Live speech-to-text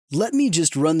"Let me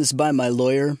just run this by my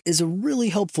lawyer" is a really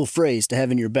helpful phrase to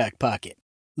have in your back pocket.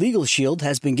 Legal Shield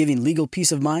has been giving legal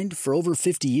peace of mind for over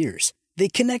 50 years. They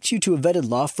connect you to a vetted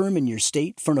law firm in your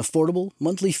state for an affordable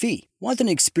monthly fee. Want an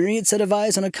experienced set of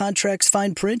eyes on a contract's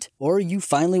fine print? Or you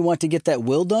finally want to get that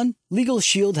will done? Legal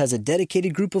Shield has a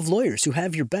dedicated group of lawyers who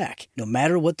have your back, no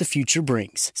matter what the future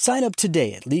brings. Sign up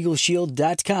today at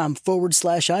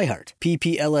LegalShield.com/iHeart.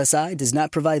 PPLSI does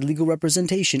not provide legal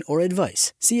representation or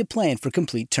advice. See a plan for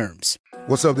complete terms.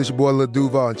 What's up, this your boy Lil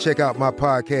Duval, and check out my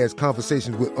podcast,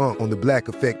 Conversations with Unc, on the Black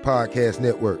Effect Podcast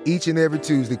Network. Each and every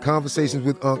Tuesday, Conversations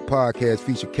with Unc podcast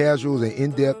feature casual and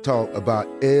in-depth talk about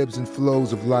ebbs and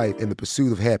flows of life and the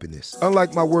pursuit of happiness.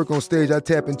 Unlike my work on stage, I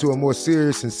tap into a more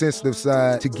serious and sensitive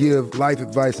side to give life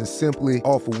advice and simply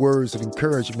offer words of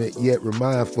encouragement, yet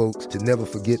remind folks to never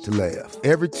forget to laugh.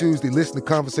 Every Tuesday, listen to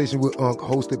Conversations with Unc,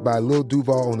 hosted by Lil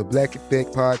Duval on the Black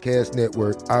Effect Podcast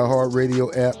Network,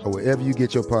 iHeartRadio app, or wherever you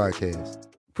get your podcasts.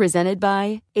 Presented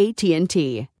by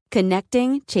AT&T.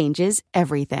 Connecting changes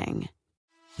everything.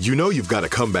 You know you've got a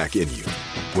comeback in you.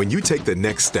 When you take the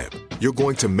next step, you're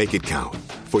going to make it count.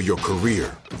 For your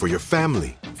career, for your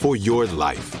family, for your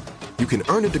life. You can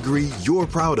earn a degree you're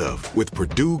proud of with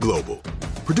Purdue Global.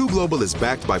 Purdue Global is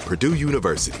backed by Purdue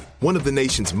University, one of the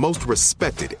nation's most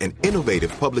respected and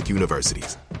innovative public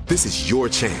universities. This is your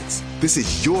chance. This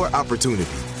is your opportunity.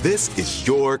 This is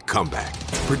your comeback.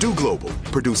 Purdue Global,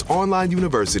 Purdue's online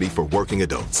university for working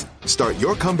adults. Start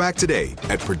your comeback today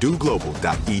at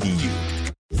purdueglobal.edu.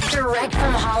 Direct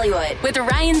from Hollywood with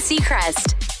Ryan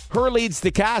Seacrest. H.E.R leads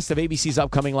the cast of ABC's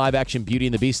upcoming live-action Beauty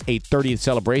and the Beast 30th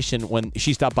celebration. When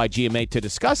she stopped by GMA to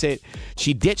discuss it,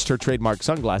 she ditched her trademark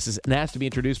sunglasses and asked to be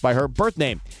introduced by her birth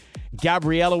name,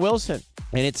 Gabriella Wilson.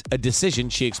 And it's a decision,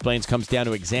 she explains, comes down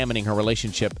to examining her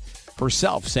relationship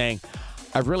herself, saying,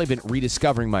 "I've really been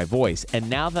rediscovering my voice, and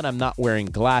now that I'm not wearing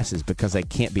glasses because I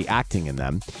can't be acting in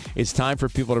them, it's time for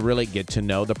people to really get to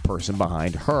know the person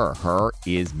behind her. Her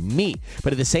is me.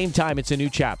 But at the same time, it's a new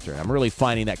chapter. I'm really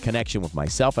finding that connection with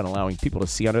myself and allowing people to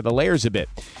see under the layers a bit."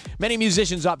 Many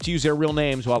musicians opt to use their real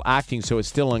names while acting, so it's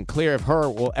still unclear if H.E.R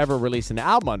will ever release an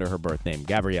album under her birth name,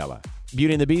 Gabriella.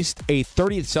 Beauty and the Beast, a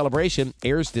 30th celebration,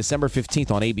 airs December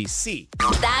 15th on ABC.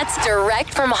 That's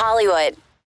Direct from Hollywood.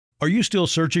 Are you still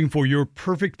searching for your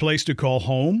perfect place to call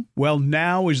home? Well,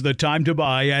 now is the time to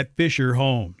buy at H.E.R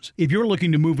Homes. If you're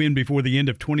looking to move in before the end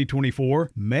of 2024,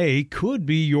 May could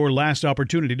be your last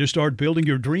opportunity to start building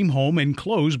your dream home and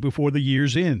close before the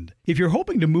year's end. If you're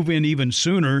hoping to move in even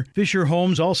sooner, H.E.R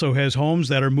Homes also has homes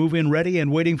that are move-in ready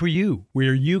and waiting for you,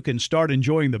 where you can start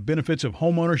enjoying the benefits of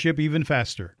homeownership even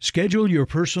faster. Schedule your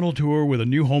personal tour with a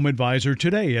new home advisor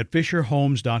today at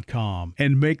FisherHomes.com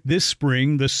and make this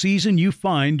spring the season you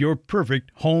find your perfect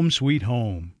home sweet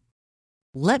home.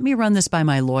 "Let me run this by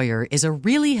my lawyer" is a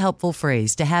really helpful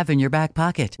phrase to have in your back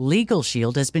pocket. Legal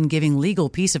Shield has been giving legal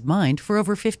peace of mind for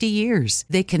over 50 years.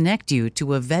 They connect you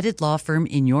to a vetted law firm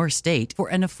in your state for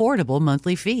an affordable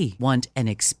monthly fee. Want an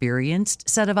experienced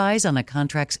set of eyes on a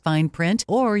contract's fine print?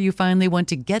 Or you finally want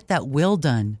to get that will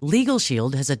done? Legal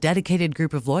Shield has a dedicated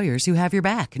group of lawyers who have your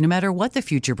back, no matter what the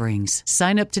future brings.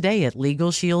 Sign up today at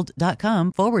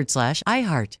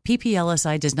LegalShield.com/iHeart.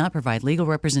 PPLSI does not provide legal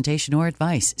representation or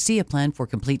advice. See a plan for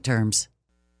complete terms.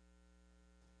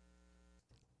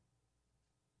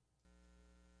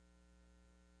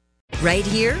 Right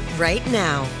here, right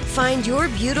now. Find your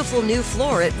beautiful new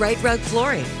floor at Right Rug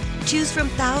Flooring. Choose from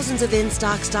thousands of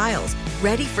in-stock styles,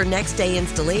 ready for next day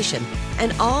installation,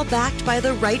 and all backed by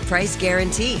the right price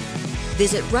guarantee.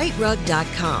 Visit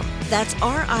rightrug.com. That's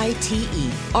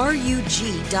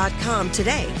RITERUG.com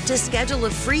today to schedule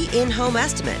a free in-home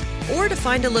estimate or to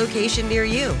find a location near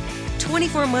you.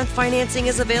 24-month financing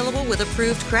is available with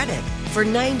approved credit. For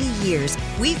 90 years,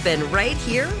 we've been right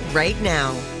here, right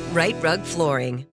now. Right Rug Flooring.